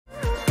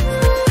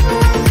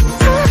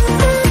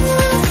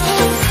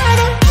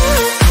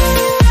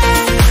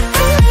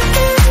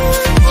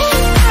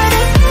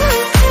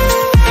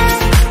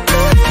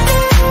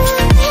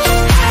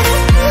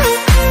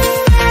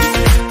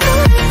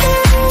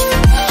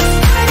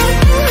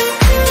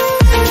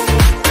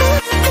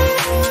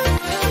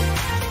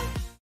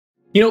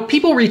You know,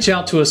 people reach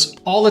out to us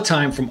all the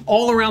time from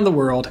all around the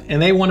world, and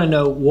they want to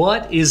know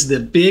what is the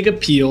big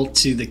appeal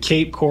to the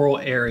Cape Coral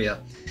area.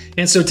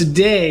 And so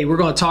today we're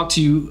going to talk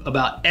to you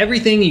about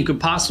everything you could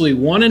possibly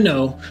want to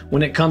know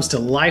when it comes to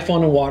life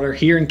on the water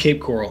here in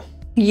Cape Coral.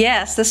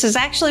 Yes, this is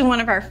actually one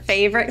of our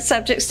favorite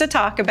subjects to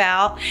talk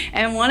about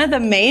and one of the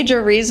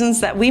major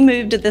reasons that we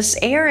moved to this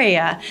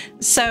area.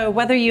 So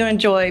whether you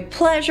enjoy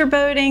pleasure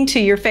boating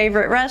to your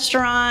favorite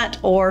restaurant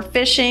or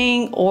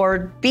fishing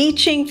or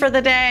beaching for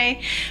the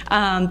day,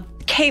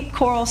 Cape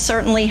Coral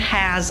certainly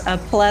has a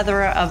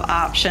plethora of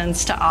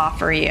options to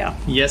offer you.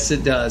 Yes,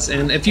 it does.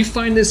 And if you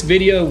find this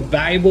video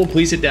valuable,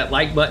 please hit that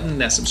like button,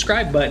 that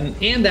subscribe button,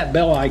 and that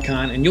bell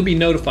icon, and you'll be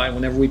notified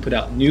whenever we put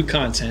out new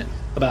content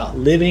about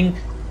living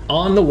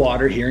on the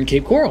water here in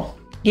Cape Coral.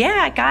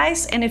 Yeah,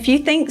 guys, and if you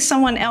think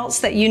someone else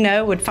that you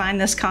know would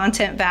find this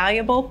content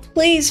valuable,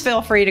 please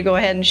feel free to go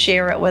ahead and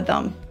share it with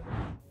them.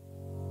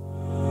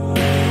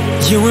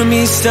 You and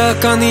me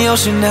stuck on the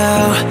ocean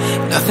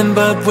now, nothing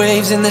but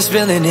waves and they're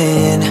spilling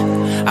in.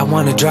 I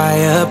want to dry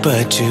up,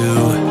 but you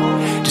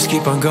just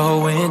keep on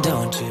going,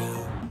 don't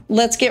you?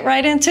 Let's get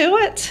right into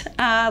it.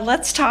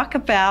 Let's talk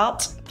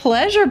about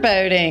pleasure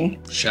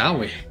boating. Shall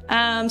we?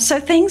 So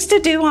things to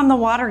do on the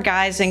water,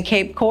 guys, in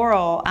Cape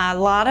Coral. A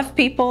lot of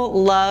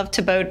people love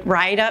to boat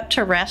right up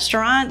to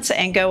restaurants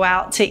and go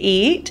out to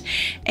eat.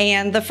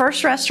 And the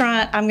first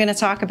restaurant I'm going to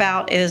talk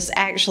about is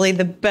actually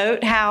the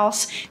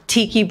Boathouse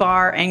Tiki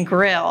Bar and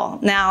Grill.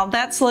 Now,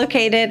 that's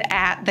located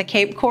at the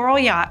Cape Coral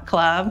Yacht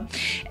Club,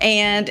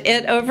 and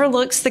it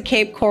overlooks the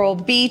Cape Coral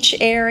beach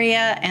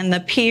area and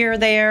the pier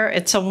there.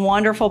 It's a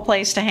wonderful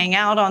place to hang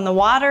out on the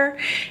water,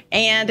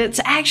 and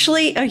it's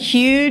actually a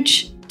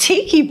huge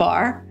tiki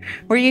bar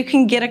where you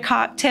can get a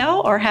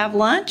cocktail or have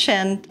lunch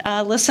and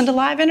listen to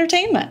live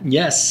entertainment.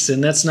 Yes,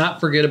 and let's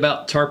not forget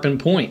about Tarpon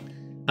Point.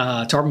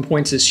 Tarpon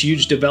Point's this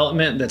huge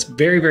development that's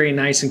very, very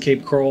nice in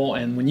Cape Coral,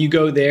 and when you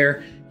go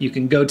there, you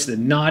can go to the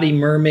Naughty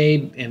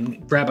Mermaid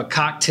and grab a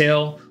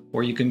cocktail,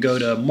 or you can go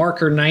to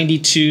Marker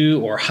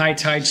 92 or High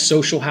Tide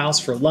Social House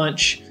for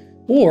lunch,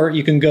 or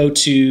you can go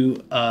to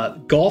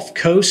Gulf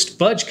Coast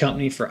Fudge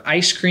Company for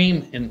ice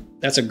cream, and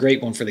that's a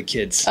great one for the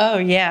kids. Oh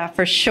yeah,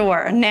 for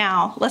sure.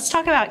 Now, let's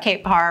talk about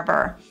Cape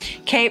Harbor.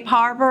 Cape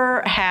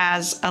Harbor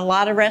has a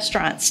lot of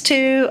restaurants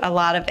too, a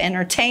lot of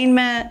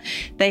entertainment.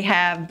 They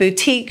have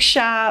boutique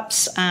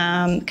shops.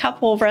 A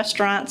couple of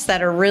restaurants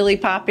that are really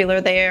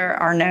popular there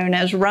are known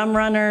as Rum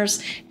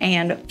Runners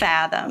and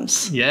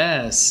Fathoms.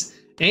 Yes.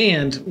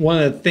 And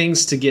one of the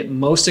things to get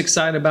most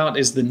excited about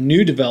is the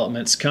new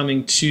developments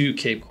coming to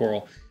Cape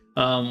Coral.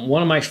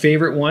 One of my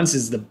favorite ones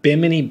is the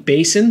Bimini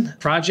Basin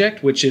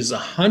project, which is a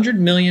 $100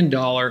 million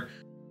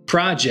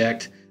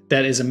project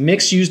that is a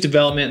mixed-use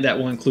development that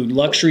will include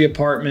luxury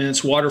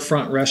apartments,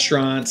 waterfront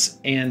restaurants,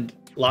 and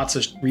lots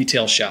of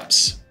retail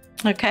shops.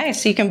 Okay,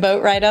 so you can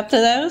boat right up to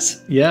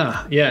those?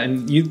 Yeah,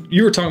 and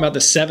you were talking about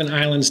the Seven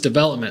Islands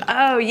development.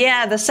 Oh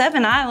yeah, the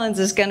Seven Islands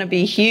is going to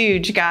be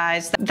huge,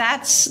 guys.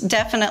 That's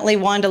definitely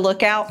one to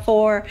look out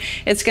for.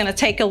 It's going to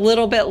take a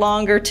little bit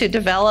longer to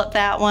develop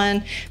that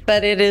one,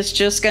 but it is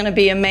just going to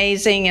be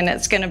amazing, and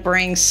it's going to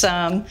bring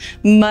some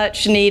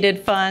much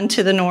needed fun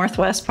to the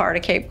northwest part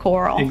of Cape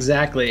Coral.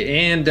 Exactly,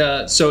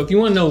 and so if you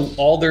want to know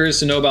all there is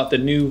to know about the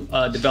new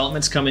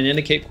developments coming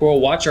into Cape Coral,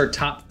 watch our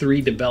top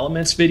 3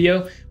 developments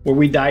video, where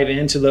we dive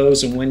into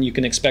those and when you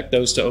can expect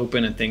those to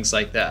open and things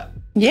like that.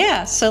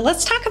 Yeah, so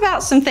let's talk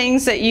about some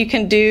things that you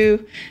can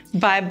do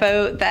by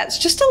boat that's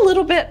just a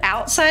little bit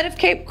outside of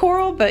Cape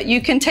Coral, but you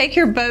can take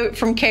your boat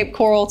from Cape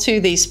Coral to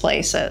these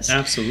places.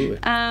 Absolutely.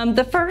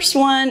 The first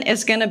one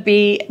is going to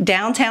be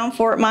downtown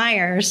Fort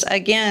Myers.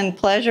 Again,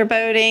 pleasure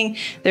boating.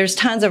 There's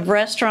tons of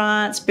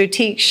restaurants,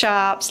 boutique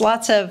shops,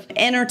 lots of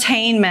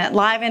entertainment,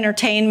 live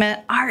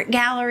entertainment, art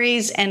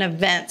galleries, and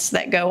events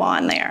that go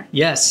on there.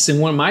 Yes, and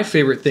one of my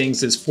favorite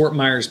things is Fort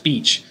Myers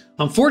Beach.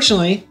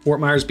 Unfortunately, Fort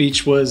Myers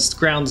Beach was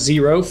ground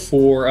zero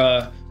for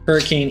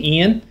Hurricane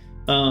Ian,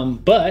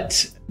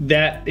 but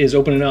that is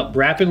opening up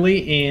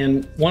rapidly,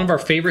 and one of our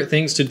favorite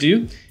things to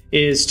do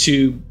is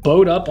to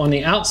boat up on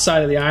the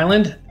outside of the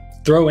island,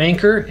 throw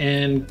anchor,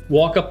 and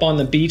walk up on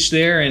the beach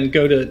there and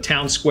go to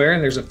Town Square,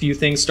 and there's a few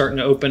things starting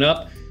to open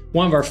up.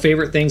 One of our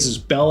favorite things is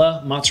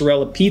Bella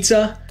Mozzarella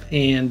Pizza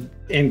and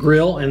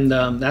grill, and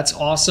that's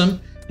awesome.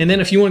 And then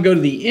if you want to go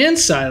to the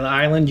inside of the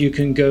island, you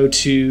can go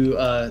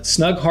to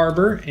Snug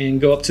Harbor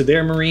and go up to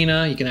their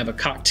marina. You can have a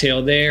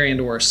cocktail there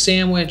and or a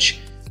sandwich.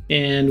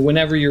 And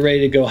whenever you're ready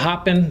to go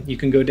hopping, you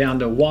can go down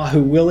to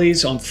Wahoo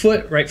Willie's on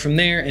foot right from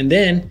there, and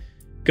then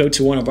go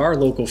to one of our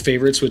local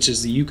favorites, which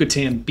is the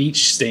Yucatan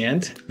Beach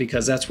Stand,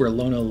 because that's where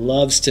Lona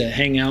loves to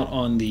hang out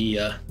on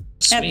the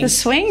swing. At the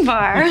swing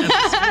bar. At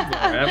the swing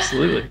bar,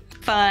 absolutely.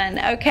 Fun.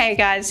 Okay,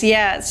 guys.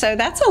 Yeah, so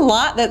that's a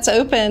lot that's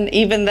open,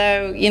 even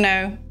though, you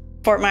know,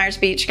 Fort Myers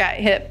Beach got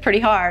hit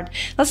pretty hard.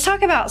 Let's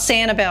talk about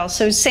Sanibel.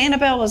 So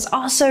Sanibel was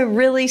also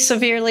really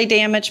severely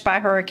damaged by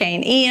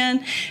Hurricane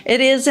Ian.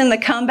 It is in the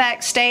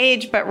comeback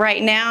stage, but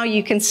right now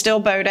you can still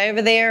boat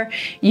over there.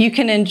 You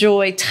can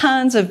enjoy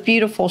tons of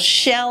beautiful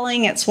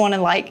shelling. It's one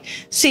of like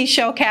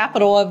seashell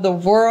capital of the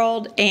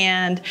world,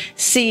 and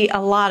see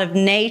a lot of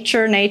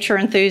nature. Nature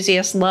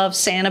enthusiasts love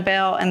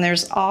Sanibel, and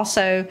there's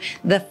also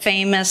the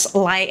famous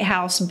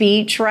Lighthouse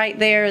Beach right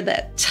there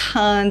that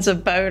tons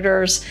of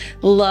boaters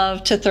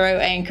love to throw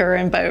anchor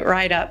and boat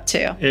right up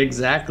to.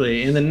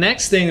 Exactly. And the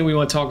next thing that we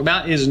want to talk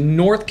about is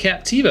North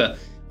Captiva.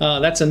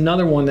 That's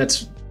another one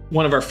that's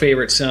one of our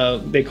favorites.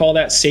 They call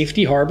that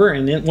Safety Harbor.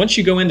 And then once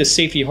you go into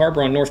Safety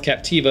Harbor on North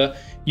Captiva,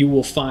 you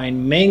will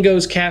find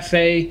Mango's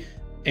Cafe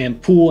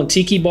and Pool and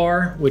Tiki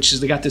Bar, which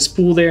is, they got this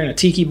pool there and a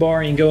tiki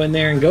bar. You can go in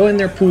there and go in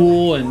their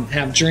pool and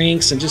have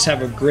drinks and just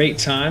have a great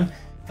time.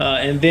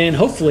 And then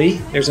hopefully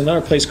there's another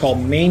place called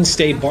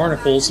Mainstay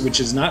Barnacles, which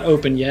is not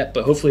open yet,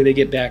 but hopefully they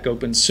get back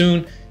open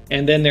soon.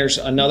 And then there's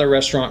another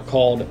restaurant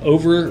called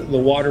Over the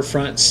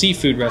Waterfront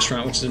Seafood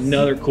Restaurant, which is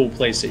another cool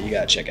place that you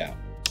gotta check out.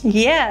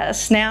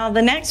 Yes. Now,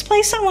 the next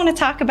place I want to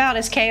talk about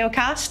is Cayo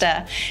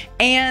Costa,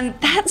 and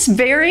that's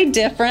very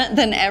different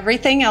than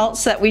everything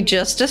else that we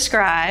just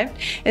described.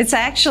 It's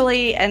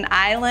actually an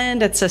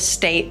island. It's a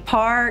state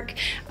park.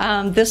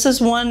 This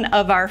is one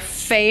of our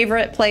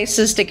favorite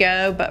places to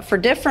go, but for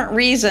different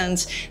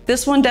reasons.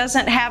 This one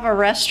doesn't have a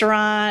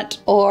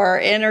restaurant or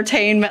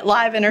entertainment,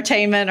 live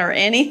entertainment or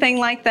anything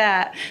like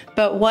that.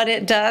 But what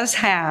it does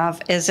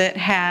have is it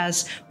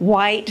has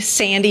white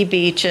sandy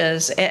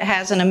beaches. It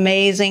has an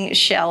amazing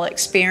shell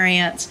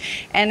experience,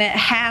 and it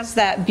has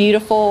that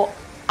beautiful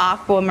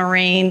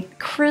aquamarine,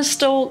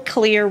 crystal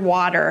clear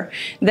water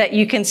that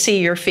you can see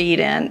your feet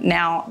in.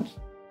 Now,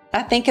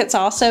 I think it's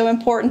also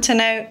important to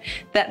note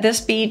that this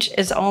beach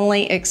is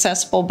only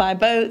accessible by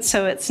boat,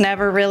 so it's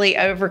never really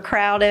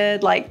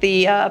overcrowded like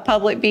the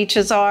public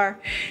beaches are.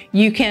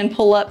 You can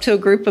pull up to a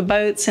group of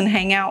boats and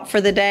hang out for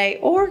the day,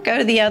 or go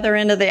to the other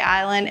end of the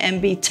island and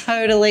be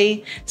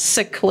totally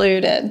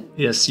secluded.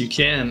 Yes, you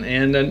can.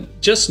 And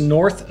just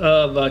north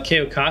of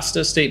Cayo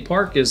Costa State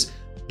Park is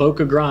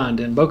Boca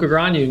Grande. And Boca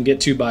Grande you can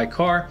get to by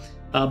car,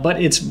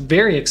 but it's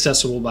very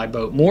accessible by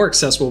boat, more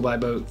accessible by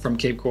boat from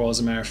Cape Coral, as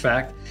a matter of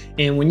fact.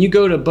 And when you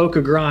go to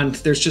Boca Grande,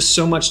 there's just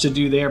so much to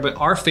do there, but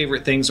our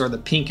favorite things are the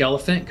Pink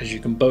Elephant, because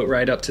you can boat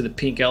right up to the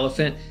Pink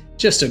Elephant.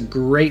 Just a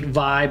great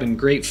vibe and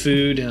great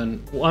food,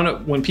 and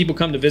when people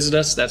come to visit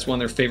us, that's one of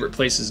their favorite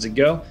places to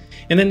go.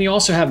 And then you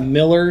also have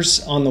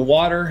Miller's on the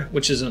Water,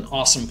 which is an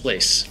awesome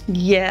place.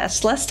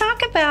 Yes, let's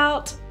talk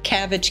about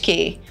Cabbage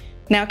Key.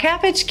 Now,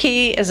 Cabbage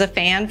Key is a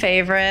fan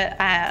favorite.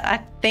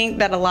 I think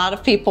that a lot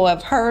of people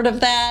have heard of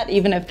that,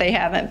 even if they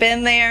haven't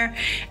been there.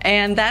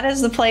 And that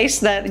is the place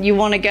that you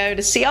want to go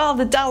to see all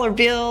the dollar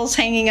bills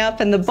hanging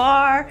up in the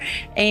bar.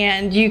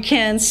 And you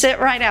can sit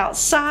right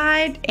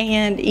outside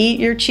and eat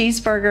your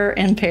cheeseburger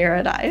in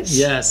paradise.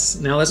 Yes.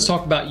 Now let's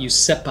talk about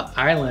Usepa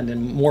Island,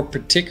 and more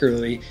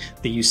particularly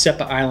the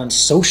Usepa Island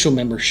social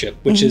membership,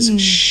 which is,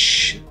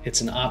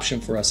 it's an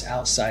option for us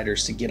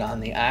outsiders to get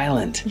on the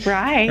island.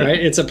 Right. Right.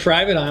 It's a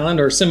private island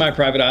or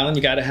semi-private island.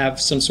 You got to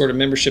have some sort of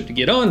membership to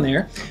get on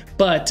there.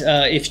 But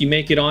if you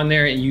make it on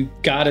there, you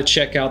got to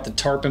check out the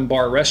Tarpon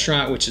Bar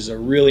Restaurant, which is a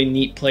really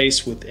neat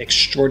place with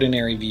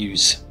extraordinary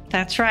views.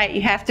 That's right.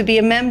 You have to be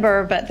a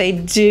member, but they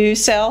do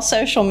sell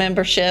social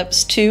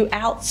memberships to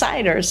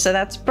outsiders. So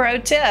that's pro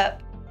tip.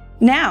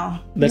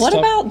 Now, what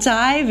about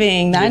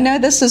diving? I know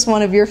this is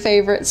one of your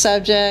favorite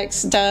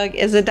subjects. Doug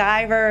is a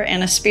diver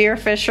and a spear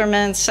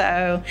fisherman,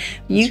 so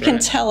you can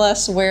tell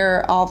us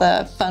where all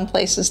the fun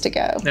places to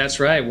go. That's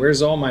right.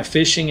 Where's all my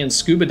fishing and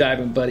scuba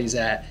diving buddies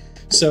at?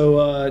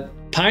 So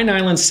Pine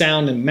Island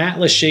Sound and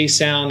Matlacha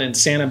Sound and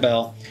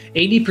Sanibel,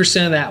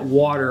 80% of that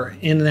water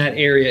in that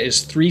area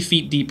is 3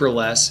 feet deep or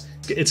less.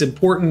 It's an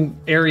important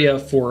area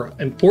for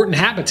important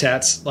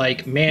habitats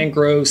like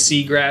mangroves,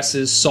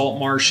 seagrasses, salt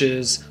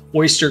marshes,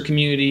 oyster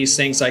communities,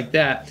 things like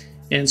that.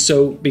 And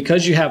so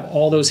because you have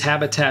all those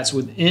habitats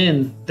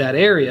within that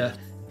area,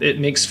 it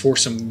makes for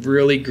some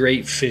really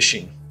great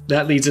fishing.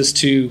 That leads us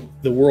to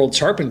the World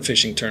Tarpon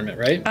Fishing Tournament,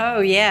 right?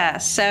 Oh, yeah.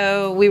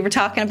 So we were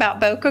talking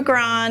about Boca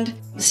Grande.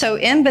 So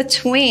in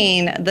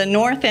between the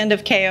north end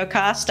of Cayo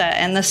Costa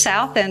and the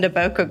south end of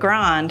Boca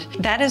Grande,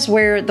 that is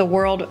where the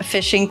World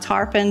Fishing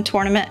Tarpon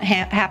Tournament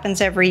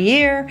happens every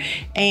year.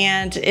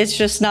 And it's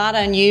just not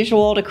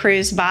unusual to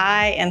cruise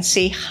by and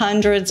see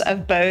hundreds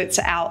of boats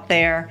out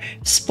there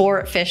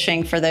sport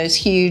fishing for those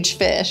huge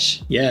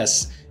fish.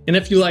 Yes. And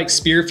if you like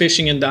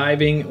spearfishing and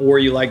diving, or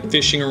you like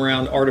fishing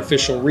around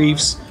artificial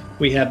reefs,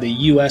 we have the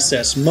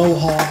USS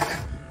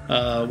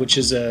Mohawk, which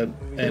is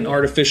an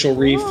artificial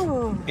reef.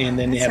 And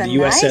then they have the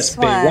USS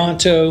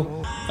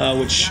Bayronto,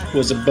 which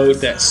was a boat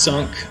that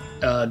sunk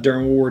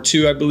during World War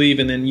II, I believe.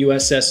 And then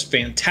USS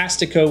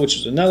Fantastico, which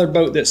was another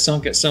boat that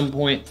sunk at some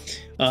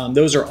point.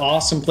 Those are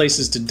awesome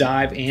places to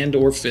dive and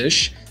or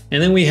fish.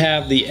 And then we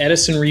have the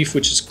Edison Reef,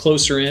 which is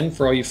closer in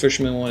for all you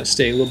fishermen who want to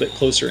stay a little bit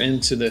closer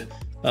into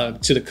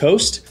the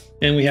coast.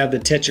 And we have the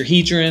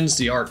tetrahedrons,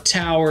 the arc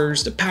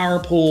towers, the power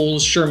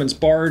poles, Sherman's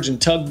barge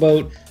and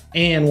tugboat,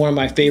 and one of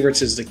my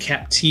favorites is the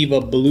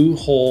Captiva blue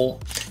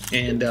hole.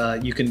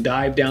 And you can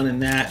dive down in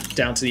that,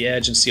 down to the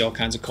edge, and see all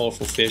kinds of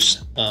colorful fish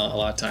a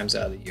lot of times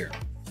out of the year.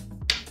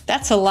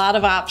 That's a lot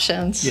of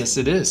options. Yes,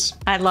 it is.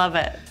 I love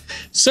it.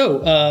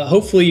 So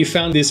hopefully you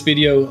found this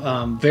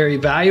video very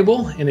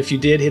valuable. And if you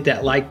did, hit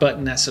that like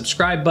button, that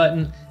subscribe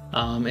button.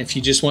 If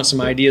you just want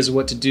some ideas of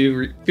what to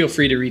do, feel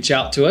free to reach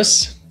out to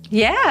us.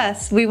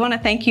 Yes, we want to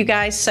thank you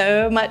guys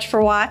so much for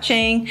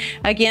watching.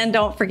 Again,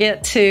 don't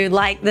forget to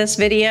like this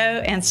video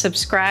and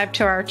subscribe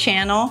to our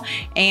channel.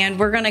 And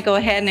we're going to go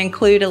ahead and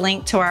include a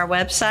link to our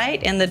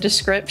website in the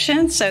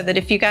description so that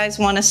if you guys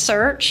want to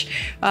search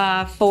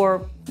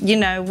for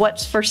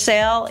what's for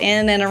sale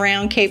in and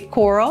around Cape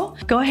Coral,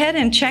 go ahead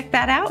and check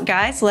that out,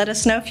 guys. Let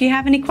us know if you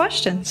have any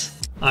questions.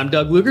 I'm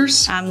Doug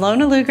Lugers. I'm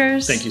Lona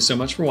Lugers. Thank you so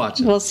much for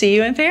watching. We'll see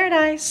you in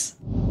paradise.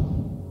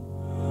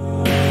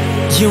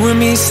 You and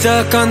me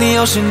stuck on the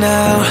ocean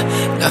now,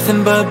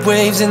 nothing but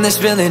waves and they're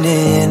spilling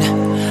in.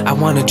 I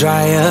wanna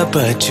dry up,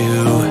 but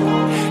you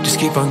just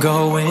keep on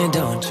going,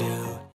 don't you?